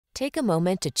Take a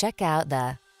moment to check out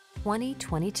the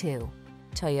 2022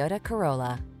 Toyota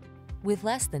Corolla. With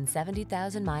less than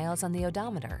 70,000 miles on the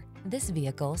odometer, this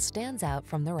vehicle stands out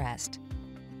from the rest.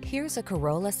 Here's a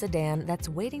Corolla sedan that's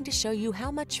waiting to show you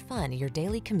how much fun your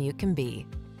daily commute can be.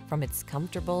 From its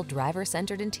comfortable,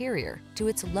 driver-centered interior to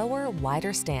its lower,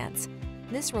 wider stance,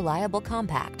 this reliable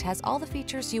compact has all the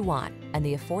features you want and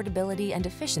the affordability and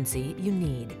efficiency you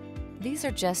need. These are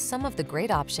just some of the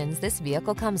great options this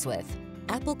vehicle comes with: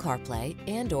 Apple CarPlay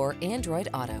and/or Android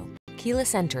Auto,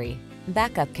 keyless entry,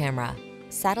 backup camera,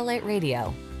 satellite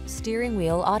radio, steering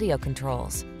wheel audio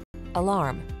controls,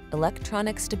 alarm,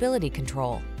 electronic stability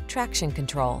control, traction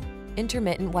control,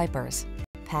 intermittent wipers,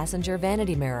 passenger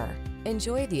vanity mirror.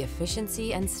 Enjoy the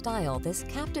efficiency and style this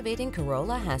captivating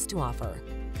Corolla has to offer.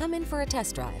 Come in for a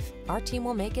test drive. Our team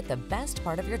will make it the best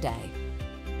part of your day.